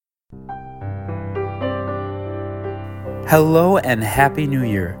Hello and Happy New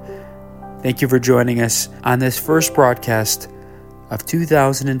Year. Thank you for joining us on this first broadcast of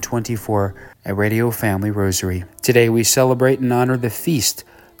 2024 at Radio Family Rosary. Today we celebrate and honor the feast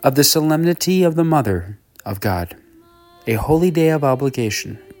of the Solemnity of the Mother of God, a holy day of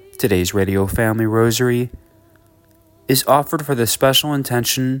obligation. Today's Radio Family Rosary is offered for the special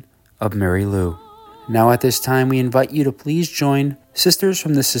intention of Mary Lou. Now at this time we invite you to please join sisters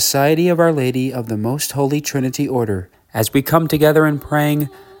from the Society of Our Lady of the Most Holy Trinity Order as we come together in praying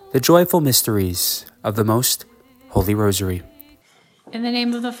the joyful mysteries of the Most Holy Rosary. In the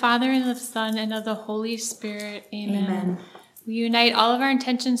name of the Father, and of the Son, and of the Holy Spirit. Amen. Amen. We unite all of our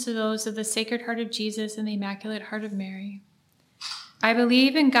intentions to those of the Sacred Heart of Jesus and the Immaculate Heart of Mary. I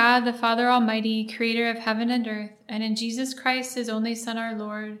believe in God, the Father Almighty, creator of heaven and earth, and in Jesus Christ, his only Son, our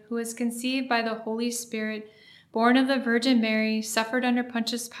Lord, who was conceived by the Holy Spirit, born of the Virgin Mary, suffered under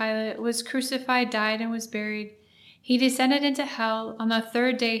Pontius Pilate, was crucified, died, and was buried. He descended into hell. On the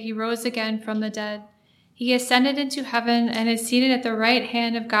third day he rose again from the dead. He ascended into heaven and is seated at the right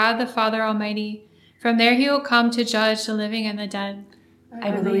hand of God the Father Almighty. From there he will come to judge the living and the dead.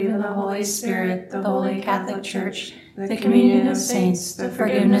 I believe in the Holy Spirit, the Holy Catholic Church, the communion of saints, the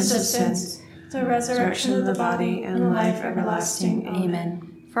forgiveness of sins, the resurrection of the body, and life everlasting.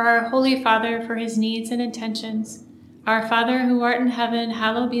 Amen. For our Holy Father, for his needs and intentions, Our Father, who art in heaven,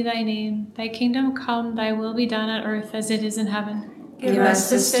 hallowed be thy name. Thy kingdom come, thy will be done on earth as it is in heaven. Give us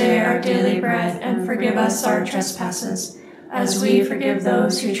this day our daily bread, and forgive us our trespasses, as we forgive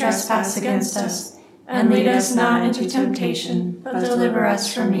those who trespass against us. And lead us not into temptation, but deliver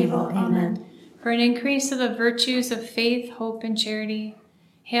us from evil. Amen. For an increase of the virtues of faith, hope, and charity.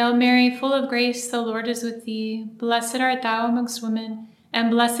 Hail Mary, full of grace, the Lord is with thee. Blessed art thou amongst women,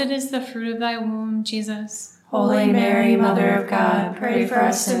 and blessed is the fruit of thy womb, Jesus. Holy Mary, Mother of God, pray for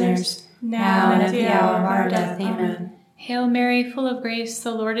us sinners, now and at the hour of our death. Amen. Hail Mary, full of grace,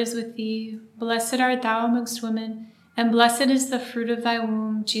 the Lord is with thee. Blessed art thou amongst women, and blessed is the fruit of thy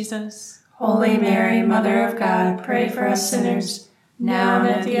womb, Jesus. Holy Mary, Mother of God, pray for us sinners, now and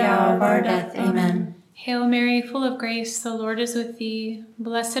at the hour of our death. Amen. Hail Mary, full of grace, the Lord is with thee.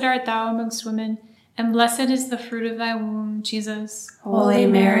 Blessed art thou amongst women, and blessed is the fruit of thy womb, Jesus. Holy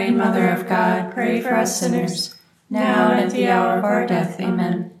Mary, Mother of God, pray for us sinners, now and at the hour of our death.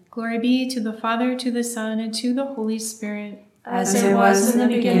 Amen. Glory be to the Father, to the Son, and to the Holy Spirit. As it was in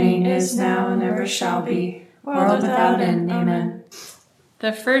the beginning, is now, and ever shall be, world without end. Amen.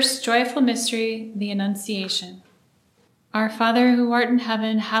 The first joyful mystery, the Annunciation. Our Father, who art in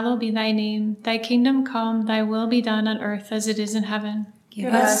heaven, hallowed be thy name. Thy kingdom come, thy will be done on earth as it is in heaven.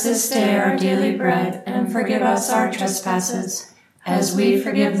 Give us this day our daily bread, and forgive us our trespasses, as we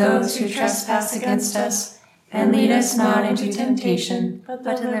forgive those who trespass against us. And lead us not into temptation, but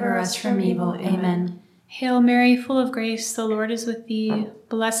deliver us from evil. Amen. Hail Mary, full of grace, the Lord is with thee.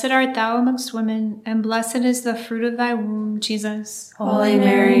 Blessed art thou amongst women, and blessed is the fruit of thy womb, Jesus. Holy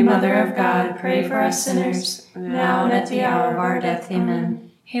Mary, Mother of God, pray for us sinners, now and at the hour of our death.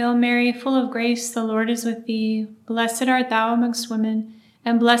 Amen. Hail Mary, full of grace, the Lord is with thee. Blessed art thou amongst women,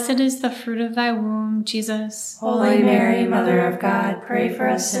 and blessed is the fruit of thy womb, Jesus. Holy Mary, Mother of God, pray for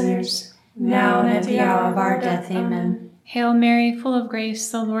us sinners, now and at the hour of our death. Amen. Hail Mary, full of grace,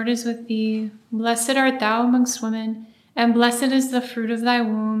 the Lord is with thee. Blessed art thou amongst women, and blessed is the fruit of thy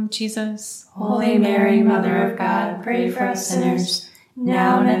womb, Jesus. Holy Mary, Mother of God, pray for us sinners,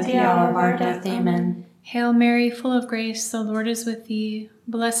 now and at the hour of our death. Amen. Hail Mary, full of grace, the Lord is with thee.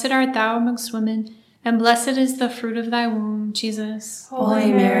 Blessed art thou amongst women, and blessed is the fruit of thy womb, Jesus.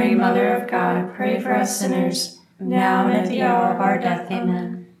 Holy Mary, Mother of God, pray for us sinners, now and at the hour of our death.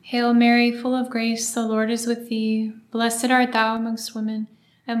 Amen. Hail Mary, full of grace, the Lord is with thee. Blessed art thou amongst women,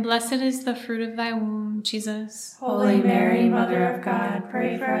 and blessed is the fruit of thy womb, Jesus. Holy Mary, Mother of God,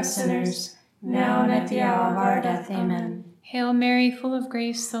 pray for us sinners, now and at the hour of our death. Amen. Hail Mary, full of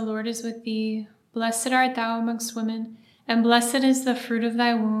grace, the Lord is with thee. Blessed art thou amongst women, and blessed is the fruit of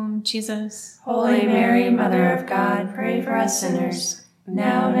thy womb, Jesus. Holy Mary, Mother of God, pray for us sinners,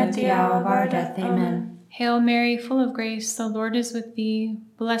 now and at the hour of our death. Amen. Hail Mary, full of grace, the Lord is with thee.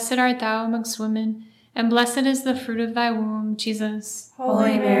 Blessed art thou amongst women, and blessed is the fruit of thy womb, Jesus.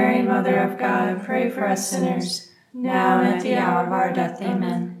 Holy Mary, Mother of God, pray for us sinners, now and at the hour of our death.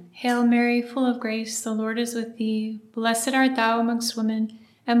 Amen. Hail Mary, full of grace, the Lord is with thee. Blessed art thou amongst women,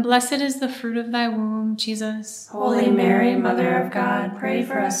 and blessed is the fruit of thy womb, Jesus. Holy Mary, Mother of God, pray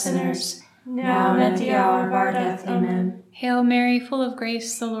for us sinners, now and at the hour of our death. Amen. Hail Mary, full of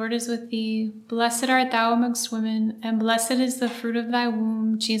grace, the Lord is with thee. Blessed art thou amongst women, and blessed is the fruit of thy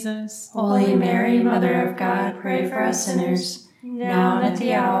womb, Jesus. Holy Mary, Mother of God, pray for us sinners, now and at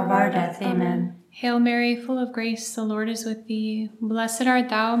the hour of our death. Amen. Hail Mary, full of grace, the Lord is with thee. Blessed art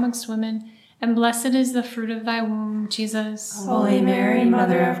thou amongst women, and blessed is the fruit of thy womb, Jesus. Holy Mary,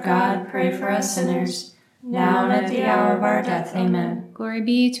 Mother of God, pray for us sinners, now and at the hour of our death. Amen. Glory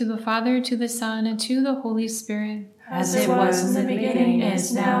be to the Father, to the Son, and to the Holy Spirit. As it was in the beginning,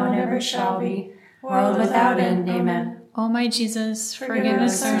 is now, and ever shall be, world without end. Amen. O my Jesus, forgive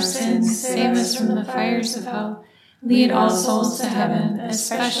us our sins, save us from the fires of hell. Lead all souls to heaven,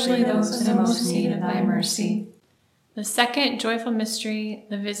 especially those in most need of thy mercy. The second joyful mystery,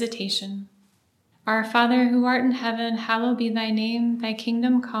 the Visitation. Our Father, who art in heaven, hallowed be thy name. Thy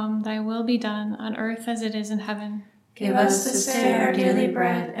kingdom come, thy will be done, on earth as it is in heaven. Give us this day our daily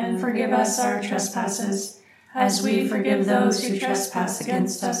bread, and forgive us our trespasses, as we forgive those who trespass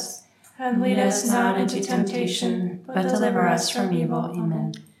against us. And lead us not into temptation, but deliver us from evil.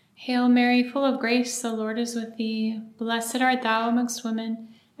 Amen. Hail Mary, full of grace, the Lord is with thee. Blessed art thou amongst women,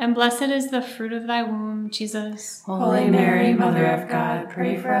 and blessed is the fruit of thy womb, Jesus. Holy Mary, Mother of God,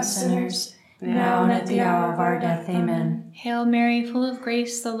 pray for us sinners, now and at the hour of our death. Amen. Hail Mary, full of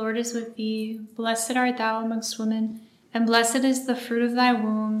grace, the Lord is with thee. Blessed art thou amongst women, and blessed is the fruit of thy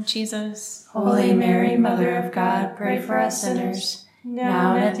womb, Jesus. Holy Mary, Mother of God, pray for us sinners,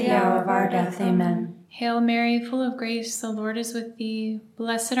 now and at the hour of our death. Amen. Hail Mary, full of grace, the Lord is with thee.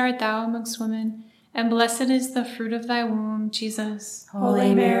 Blessed art thou amongst women, and blessed is the fruit of thy womb, Jesus.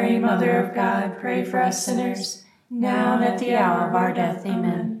 Holy Mary, Mother of God, pray for us sinners, now and at the hour of our death.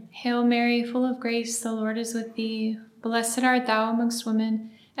 Amen. Hail Mary, full of grace, the Lord is with thee. Blessed art thou amongst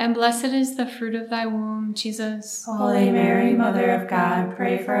women, and blessed is the fruit of thy womb, Jesus. Holy Mary, Mother of God,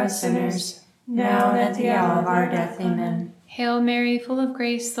 pray for us sinners, now and at the hour of our death. Amen. Hail Mary, full of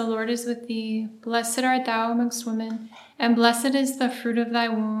grace, the Lord is with thee. Blessed art thou amongst women, and blessed is the fruit of thy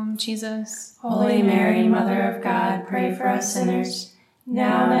womb, Jesus. Holy Mary, Mother of God, pray for us sinners,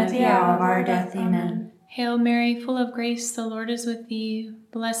 now and at the hour of our death. Amen. Hail Mary, full of grace, the Lord is with thee.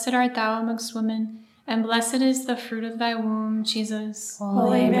 Blessed art thou amongst women, and blessed is the fruit of thy womb, Jesus.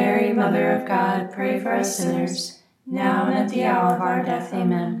 Holy Mary, Mother of God, pray for us sinners, now and at the hour of our death.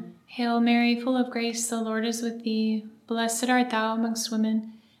 Amen. Hail Mary, full of grace, the Lord is with thee. Blessed art thou amongst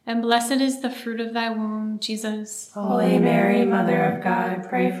women, and blessed is the fruit of thy womb, Jesus. Holy Mary, Mother of God,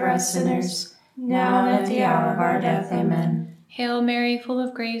 pray for us sinners, now and at the hour of our death. Amen. Hail Mary, full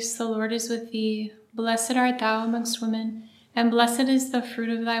of grace, the Lord is with thee. Blessed art thou amongst women, and blessed is the fruit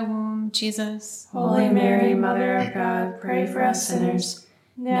of thy womb, Jesus. Holy Mary, Mother of God, pray for us sinners,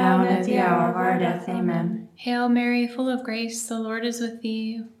 now and at the hour of our death. Amen. Hail Mary, full of grace, the Lord is with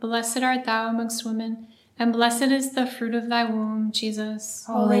thee. Blessed art thou amongst women, and blessed is the fruit of thy womb, Jesus.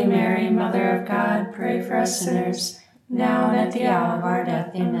 Holy Mary, Mother of God, pray for us sinners, now and at the hour of our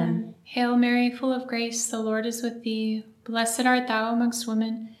death. Amen. Hail Mary, full of grace, the Lord is with thee. Blessed art thou amongst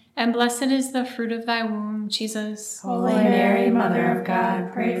women, and blessed is the fruit of thy womb, Jesus. Holy Mary, Mother of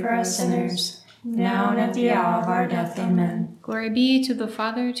God, pray for us sinners, now and at the hour of our death. Amen. Glory be to the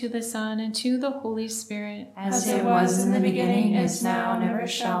Father, to the Son, and to the Holy Spirit. As it was in the beginning, is now, and ever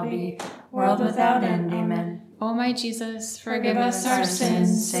shall be, world without end. Amen. O my Jesus, Forgive us our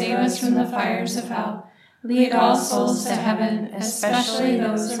sins, save us from the fires of hell. Lead all souls to heaven, especially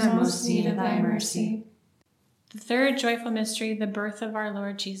those in most need of thy mercy. The third joyful mystery, the birth of our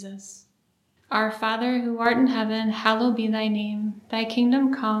Lord Jesus. Our Father, who art in heaven, hallowed be thy name. Thy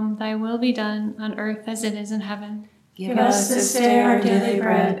kingdom come, thy will be done, on earth as it is in heaven. Give us this day our daily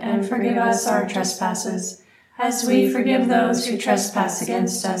bread, and forgive us our trespasses, as we forgive those who trespass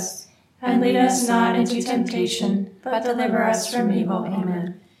against us. And lead us not into temptation, but deliver us from evil.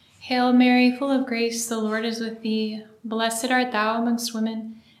 Amen. Hail Mary, full of grace, the Lord is with thee. Blessed art thou amongst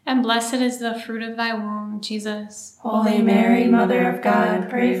women, and blessed is the fruit of thy womb, Jesus. Holy Mary, Mother of God,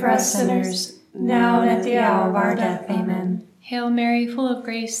 pray for us sinners, now and at the hour of our death. Amen. Hail Mary, full of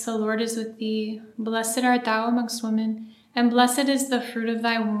grace, the Lord is with thee. Blessed art thou amongst women, and blessed is the fruit of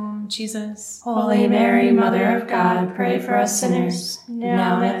thy womb, Jesus. Holy Mary, Mother of God, pray for us sinners,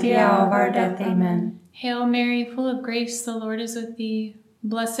 now and at the hour of our death. Amen. Hail Mary, full of grace, the Lord is with thee.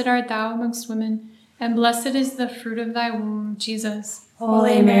 Blessed art thou amongst women, and blessed is the fruit of thy womb, Jesus.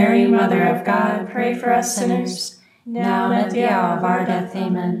 Holy Mary, Mother of God, pray for us sinners, now and at the hour of our death.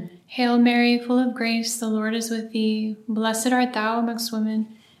 Amen. Hail Mary, full of grace, the Lord is with thee. Blessed art thou amongst women,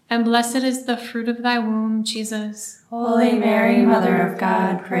 and blessed is the fruit of thy womb, Jesus. Holy Mary, Mother of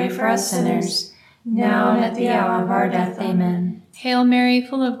God, pray for us sinners, now and at the hour of our death. Amen. Hail Mary,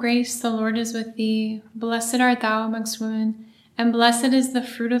 full of grace, the Lord is with thee. Blessed art thou amongst women, and blessed is the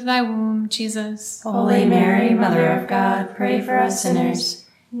fruit of thy womb, Jesus. Holy Mary, Mother of God, pray for us sinners,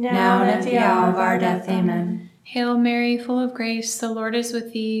 now and at the hour of our death. Amen. Hail Mary, full of grace, the Lord is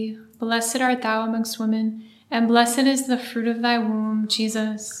with thee. Blessed art thou amongst women, and blessed is the fruit of thy womb,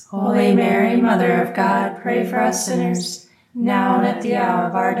 Jesus. Holy Mary, Mother of God, pray for us sinners, now and at the hour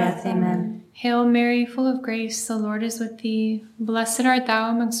of our death. Amen. Hail Mary, full of grace, the Lord is with thee. Blessed art thou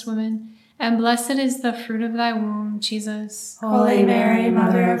amongst women, and blessed is the fruit of thy womb, Jesus. Holy Mary,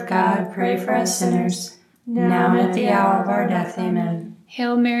 Mother of God, pray for us sinners, now and at the hour of our death. Amen.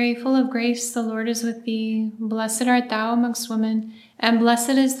 Hail Mary, full of grace, the Lord is with thee. Blessed art thou amongst women, and blessed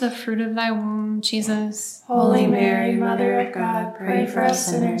is the fruit of thy womb, Jesus. Holy Mary, Mother of God, pray for us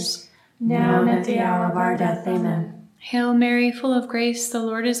sinners, now and at the hour of our death. Amen. Hail Mary, full of grace, the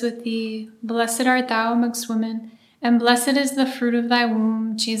Lord is with thee. Blessed art thou amongst women, and blessed is the fruit of thy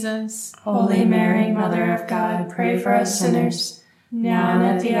womb, Jesus. Holy Mary, Mother of God, pray for us sinners, now and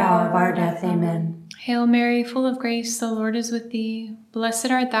at the hour of our death. Amen. Hail Mary, full of grace, the Lord is with thee.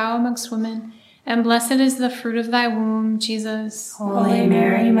 Blessed art thou amongst women, and blessed is the fruit of thy womb, Jesus. Holy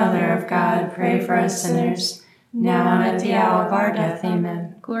Mary, Mother of God, pray for us sinners, now and at the hour of our death.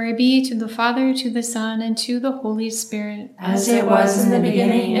 Amen. Glory be to the Father, to the Son, and to the Holy Spirit. As it was in the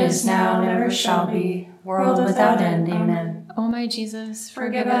beginning, is now, and ever shall be, world without end. Amen. O my Jesus,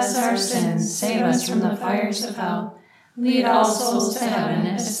 Forgive us our sins, save us from the fires of hell. Lead all souls to heaven,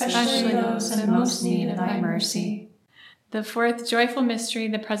 especially those in most need of thy mercy. The fourth joyful mystery,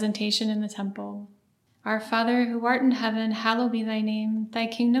 the presentation in the temple. Our Father, who art in heaven, hallowed be thy name. Thy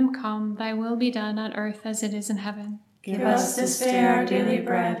kingdom come, thy will be done on earth as it is in heaven. Give us this day our daily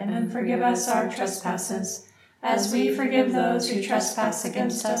bread, and forgive us our trespasses, as we forgive those who trespass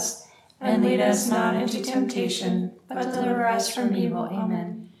against us. And lead us not into temptation, but deliver us from evil.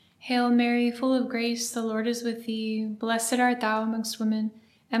 Amen. Hail Mary, full of grace, the Lord is with thee. Blessed art thou amongst women,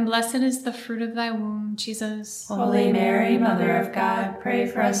 and blessed is the fruit of thy womb, Jesus. Holy Mary, Mother of God, pray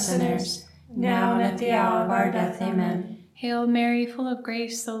for us sinners, now and at the hour of our death. Amen. Hail Mary, full of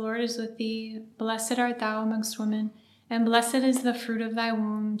grace, the Lord is with thee. Blessed art thou amongst women, and blessed is the fruit of thy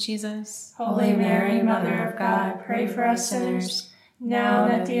womb, Jesus. Holy Mary, Mother of God, pray for us sinners, now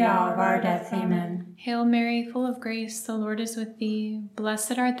and at the hour of our death. Amen. Hail Mary, full of grace, the Lord is with thee.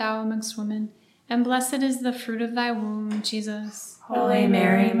 Blessed art thou amongst women, and blessed is the fruit of thy womb, Jesus. Holy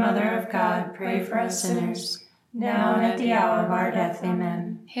Mary, Mother of God, pray for us sinners, now and at the hour of our death.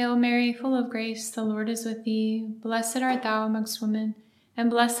 Amen. Hail Mary, full of grace, the Lord is with thee. Blessed art thou amongst women, and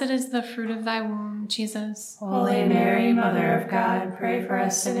blessed is the fruit of thy womb, Jesus. Holy Mary, Mother of God, pray for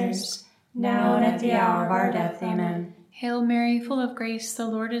us sinners, now and at the hour of our death. Amen. Hail Mary, full of grace, the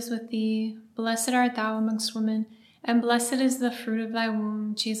Lord is with thee. Blessed art thou amongst women, and blessed is the fruit of thy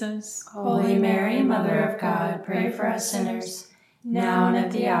womb, Jesus. Holy Mary, Mother of God, pray for us sinners, now and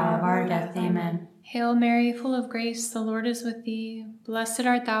at the hour of our death. Amen. Hail Mary, full of grace, the Lord is with thee. Blessed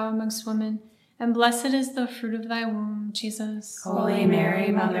art thou amongst women, and blessed is the fruit of thy womb, Jesus. Holy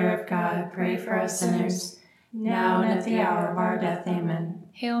Mary, Mother of God, pray for us sinners, now and at the hour of our death. Amen.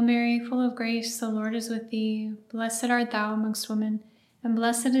 Hail Mary, full of grace, the Lord is with thee. Blessed art thou amongst women, and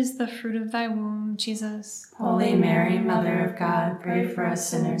blessed is the fruit of thy womb, Jesus. Holy Mary, Mother of God, pray for us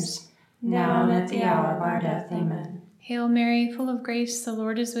sinners, now and at the hour of our death. Amen. Hail Mary, full of grace, the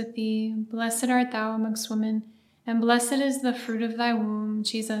Lord is with thee. Blessed art thou amongst women, and blessed is the fruit of thy womb,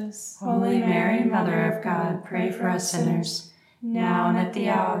 Jesus. Holy Mary, Mother of God, pray for us sinners, now and at the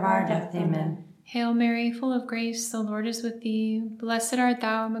hour of our death. Amen. Hail Mary, full of grace, the Lord is with thee. Blessed art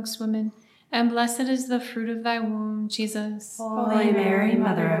thou amongst women, and blessed is the fruit of thy womb, Jesus. Holy Mary,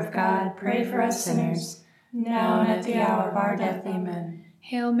 Mother of God, pray for us sinners, now and at the hour of our death. Amen.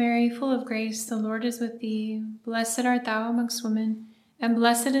 Hail Mary, full of grace, the Lord is with thee. Blessed art thou amongst women, and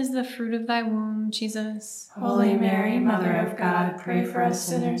blessed is the fruit of thy womb, Jesus. Holy Mary, Mother of God, pray for us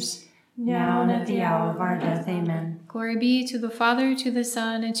sinners, now and at the hour of our death. Amen. Glory be to the Father, to the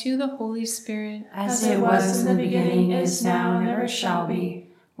Son, and to the Holy Spirit. As it was in the beginning, is now, and ever shall be,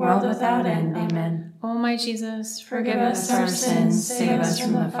 world without end. Amen. O my Jesus, Forgive us our sins, save us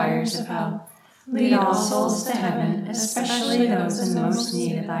from the fires of hell. Lead all souls to heaven, especially those in most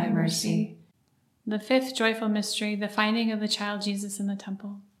need of thy mercy. The fifth joyful mystery, the finding of the child Jesus in the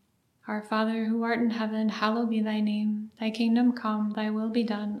temple. Our Father, who art in heaven, hallowed be thy name. Thy kingdom come, thy will be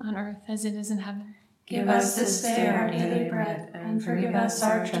done on earth as it is in heaven. Give us this day our daily bread, and forgive us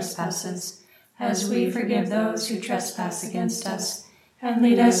our trespasses, as we forgive those who trespass against us. And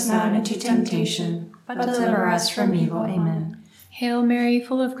lead us not into temptation, but deliver us from evil. Amen. Hail Mary,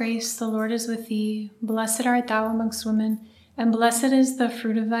 full of grace, the Lord is with thee. Blessed art thou amongst women, and blessed is the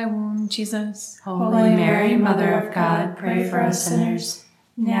fruit of thy womb, Jesus. Holy Mary, Mother of God, pray for us sinners,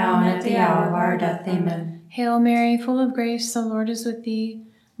 now and at the hour of our death. Amen. Hail Mary, full of grace, the Lord is with thee.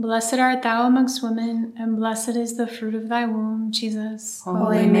 Blessed art thou amongst women, and blessed is the fruit of thy womb, Jesus.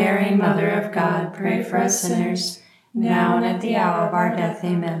 Holy Mary, Mother of God, pray for us sinners, now and at the hour of our death.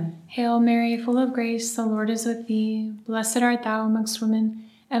 Amen. Hail Mary, full of grace, the Lord is with thee. Blessed art thou amongst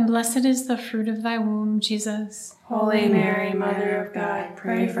women, and blessed is the fruit of thy womb, Jesus. Holy Mary, Mother of God,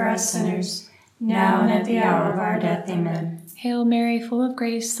 pray for us sinners, now and at the hour of our death. Amen. Hail Mary, full of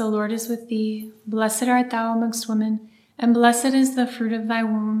grace, the Lord is with thee. Blessed art thou amongst women, and blessed is the fruit of thy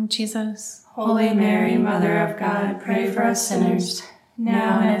womb, Jesus. Holy Mary, Mother of God, pray for us sinners,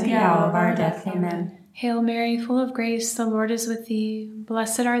 now and at the hour of our death. Amen. Hail Mary, full of grace, the Lord is with thee.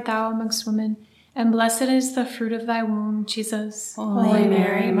 Blessed art thou amongst women, and blessed is the fruit of thy womb, Jesus. Holy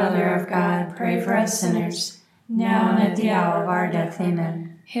Mary, Mother of God, pray for us sinners, now and at the hour of our death.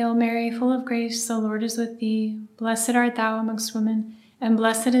 Amen. Hail Mary, full of grace, the Lord is with thee. Blessed art thou amongst women, and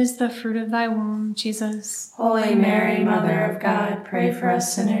blessed is the fruit of thy womb, Jesus. Holy Mary, Mother of God, pray for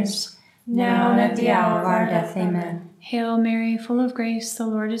us sinners, now and at the hour of our death. Amen. Hail Mary, full of grace, the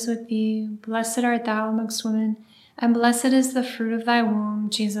Lord is with thee. Blessed art thou amongst women, and blessed is the fruit of thy womb,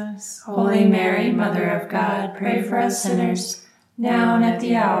 Jesus. Holy Mary, Mother of God, pray for us sinners, now and at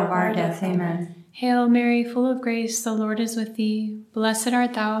the hour of our death. Amen. Hail Mary, full of grace, the Lord is with thee. Blessed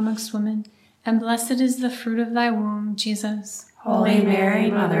art thou amongst women, and blessed is the fruit of thy womb, Jesus. Holy Mary,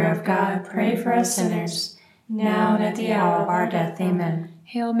 Mother of God, pray for us sinners, now and at the hour of our death. Amen.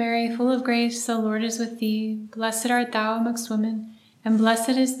 Hail Mary, full of grace, the Lord is with thee. Blessed art thou amongst women, and blessed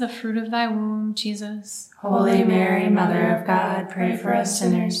is the fruit of thy womb, Jesus. Holy Mary, Mother of God, pray for us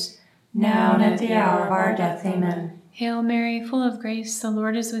sinners, now and at the hour of our death. Amen. Hail Mary, full of grace, the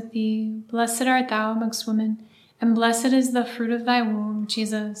Lord is with thee. Blessed art thou amongst women, and blessed is the fruit of thy womb,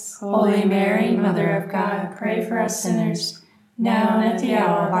 Jesus. Holy Mary, Mother of God, pray for us sinners, now and at the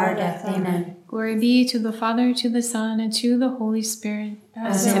hour of our death. Amen. Glory be to the Father, to the Son, and to the Holy Spirit.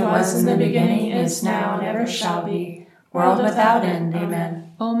 As it was in the beginning, is now, and ever shall be, world without end.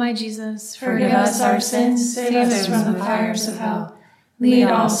 Amen. O my Jesus, forgive us our sins, save us from the fires of hell. Lead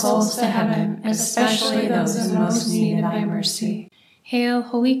all souls to heaven, especially those in most need of thy mercy. Hail,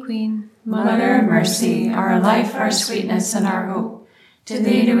 Holy Queen, Mother of mercy, our life, our sweetness, and our hope. To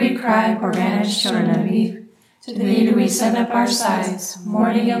thee do we cry, poor banished children of Eve. To thee do we send up our sighs,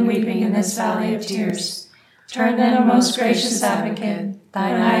 mourning and weeping in this valley of tears. Turn then, O most gracious Advocate,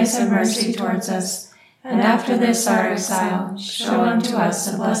 thine eyes of mercy towards us, and after this our exile, show unto us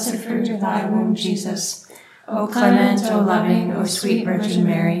the blessed fruit of thy womb, Jesus. O clement, O loving, O sweet Virgin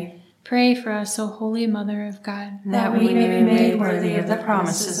Mary, pray for us, O Holy Mother of God, that we may be made worthy of the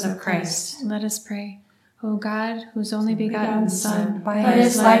promises of Christ. Let us pray. O God, whose only begotten Son, by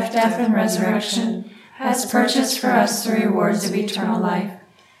his life, death, and resurrection, has purchased for us the rewards of eternal life,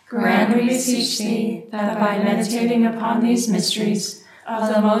 grant, we beseech thee, that by meditating upon these mysteries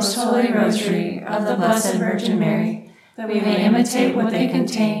of the most holy rosary of the Blessed Virgin Mary, that we may imitate what they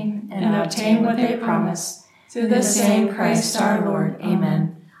contain and obtain what they promise, through the same Christ our Lord.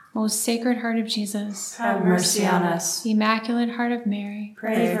 Amen. Most Sacred Heart of Jesus, have mercy on us. Immaculate Heart of Mary,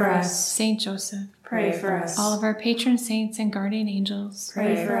 pray for us. Saint Joseph, pray for us. All of our patron saints and guardian angels,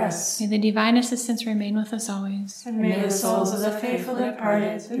 pray for us. May the divine assistance remain with us always. And may the souls of the faithful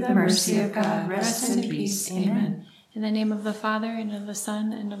departed, through the mercy of God, rest in peace. Amen. In the name of the Father, and of the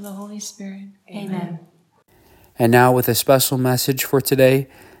Son, and of the Holy Spirit. Amen. And now, with a special message for today,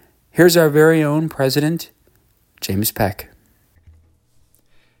 here's our very own President, James Peck.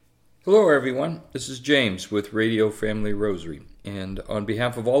 Hello, everyone. This is James with Radio Family Rosary. And on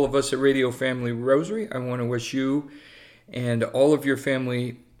behalf of all of us at Radio Family Rosary, I want to wish you and all of your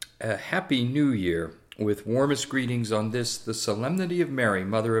family a Happy New Year with warmest greetings on this, the Solemnity of Mary,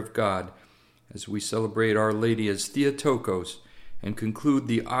 Mother of God, as we celebrate Our Lady as Theotokos and conclude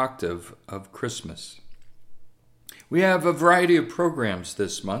the octave of Christmas. We have a variety of programs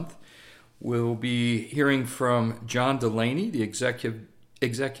this month. We'll be hearing from John Delaney, the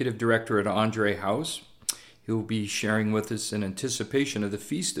Executive Director at Andre House. He'll be sharing with us in anticipation of the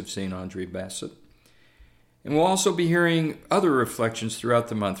Feast of St. Andre Bassett. And we'll also be hearing other reflections throughout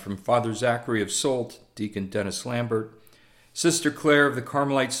the month from Father Zachary of Soult, Deacon Dennis Lambert, Sister Claire of the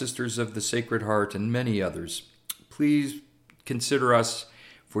Carmelite Sisters of the Sacred Heart, and many others. Please consider us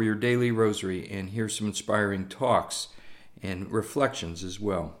for your daily rosary and hear some inspiring talks and reflections as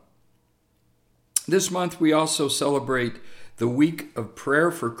well. This month we also celebrate the Week of Prayer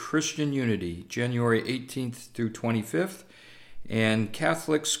for Christian Unity, January 18th through 25th, and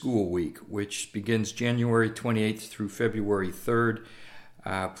Catholic School Week, which begins January 28th through February 3rd.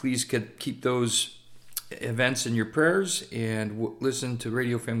 Please keep those events in your prayers and listen to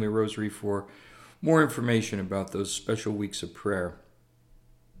Radio Family Rosary for more information about those special weeks of prayer.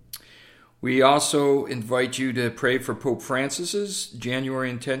 We also invite you to pray for Pope Francis's January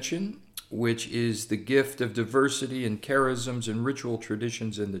intention, which is the gift of diversity in charisms and ritual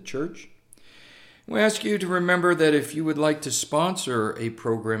traditions in the Church. We ask you to remember that if you would like to sponsor a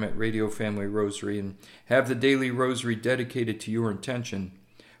program at Radio Family Rosary and have the daily rosary dedicated to your intention,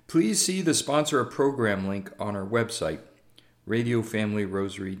 please see the Sponsor a Program link on our website,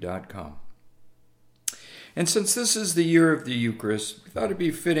 radiofamilyrosary.com. And since this is the year of the Eucharist, we thought it'd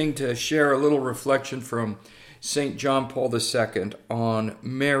be fitting to share a little reflection from St. John Paul II on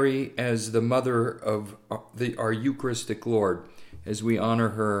Mary as the mother of our Eucharistic Lord, as we honor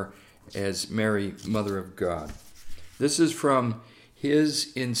her as Mary, Mother of God. This is from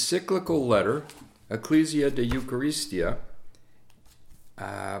his encyclical letter, Ecclesia de Eucharistia,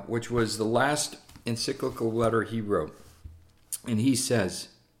 which was the last encyclical letter he wrote. And he says,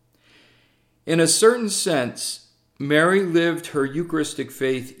 "In a certain sense, Mary lived her Eucharistic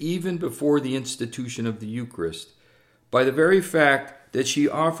faith even before the institution of the Eucharist, by the very fact that she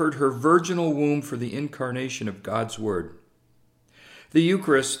offered her virginal womb for the incarnation of God's Word. The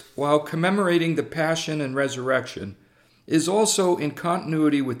Eucharist, while commemorating the Passion and Resurrection, is also in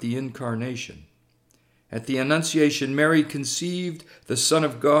continuity with the Incarnation. At the Annunciation, Mary conceived the Son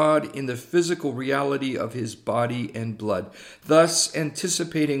of God in the physical reality of his body and blood, thus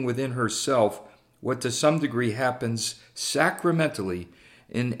anticipating within herself what to some degree happens sacramentally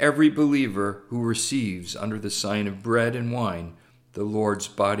in every believer who receives under the sign of bread and wine the Lord's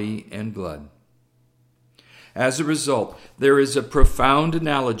body and blood. As a result, there is a profound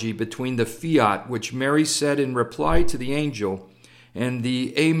analogy between the fiat which Mary said in reply to the angel and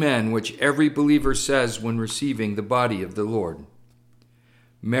the Amen which every believer says when receiving the body of the Lord.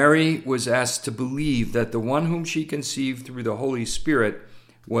 Mary was asked to believe that the one whom she conceived through the Holy Spirit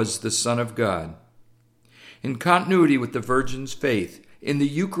was the Son of God. In continuity with the Virgin's faith, in the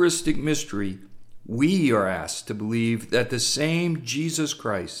Eucharistic mystery, we are asked to believe that the same Jesus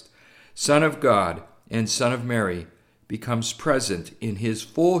Christ, Son of God and Son of Mary, becomes present in his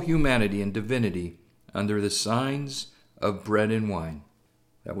full humanity and divinity under the signs of bread and wine."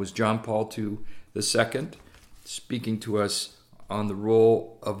 That was John Paul II, speaking to us on the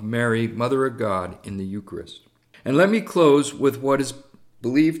role of Mary, Mother of God, in the Eucharist. And let me close with what is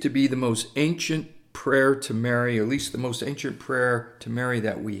believed to be the most ancient prayer to Mary, or at least the most ancient prayer to Mary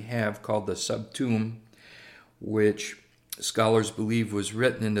that we have, called the Subtuum, which scholars believe was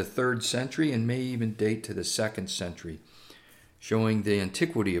written in the 3rd century and may even date to the 2nd century, showing the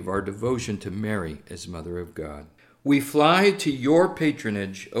antiquity of our devotion to Mary as Mother of God. "We fly to your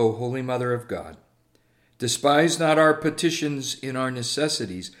patronage, O Holy Mother of God. Despise not our petitions in our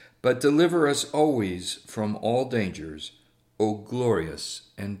necessities, but deliver us always from all dangers, O glorious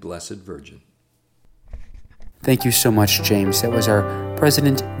and blessed Virgin." Thank you so much, James. That was our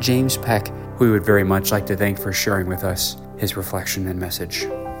President, James Peck, who we would very much like to thank for sharing with us his reflection and message.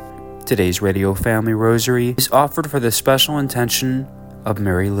 Today's Radio Family Rosary is offered for the special intention of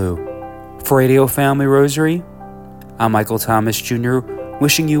Mary Lou. For Radio Family Rosary, I'm Michael Thomas Jr.,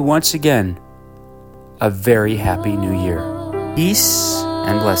 wishing you once again a very happy new year. Peace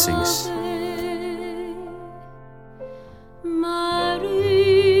and blessings.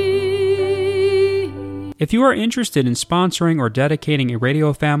 If you are interested in sponsoring or dedicating a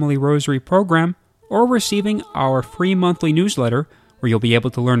Radio Family Rosary program, or receiving our free monthly newsletter, where you'll be able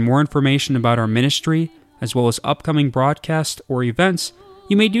to learn more information about our ministry, as well as upcoming broadcasts or events,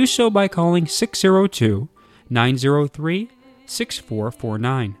 you may do so by calling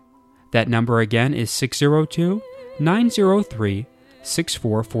 602-903-6449. That number again is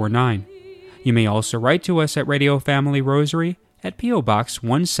 602-903-6449. You may also write to us at Radio Family Rosary at P.O. Box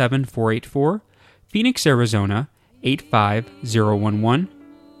 17484, Phoenix, Arizona 85011,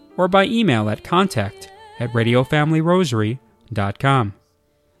 or by email at contact@radiofamilyrosary.com.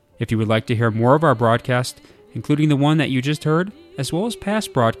 If you would like to hear more of our broadcast, including the one that you just heard, as well as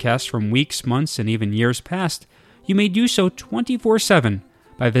past broadcasts from weeks, months, and even years past, you may do so 24/7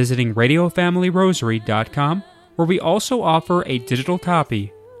 by visiting radiofamilyrosary.com, where we also offer a digital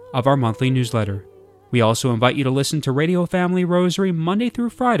copy of our monthly newsletter. We also invite you to listen to Radio Family Rosary Monday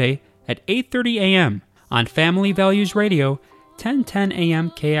through Friday at 8:30 a.m. on Family Values Radio, 1010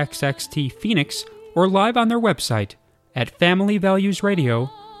 a.m. KXXT Phoenix, or live on their website at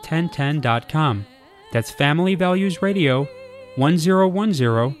familyvaluesradio1010.com. That's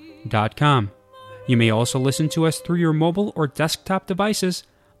familyvaluesradio1010.com. You may also listen to us through your mobile or desktop devices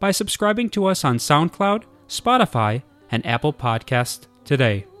by subscribing to us on SoundCloud, Spotify, and Apple Podcasts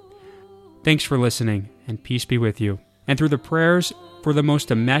today. Thanks for listening, and peace be with you. And through the prayers for the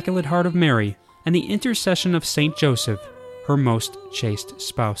most Immaculate Heart of Mary and the intercession of Saint Joseph, her most chaste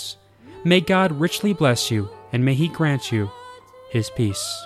spouse, May God richly bless you, and may He grant you His peace.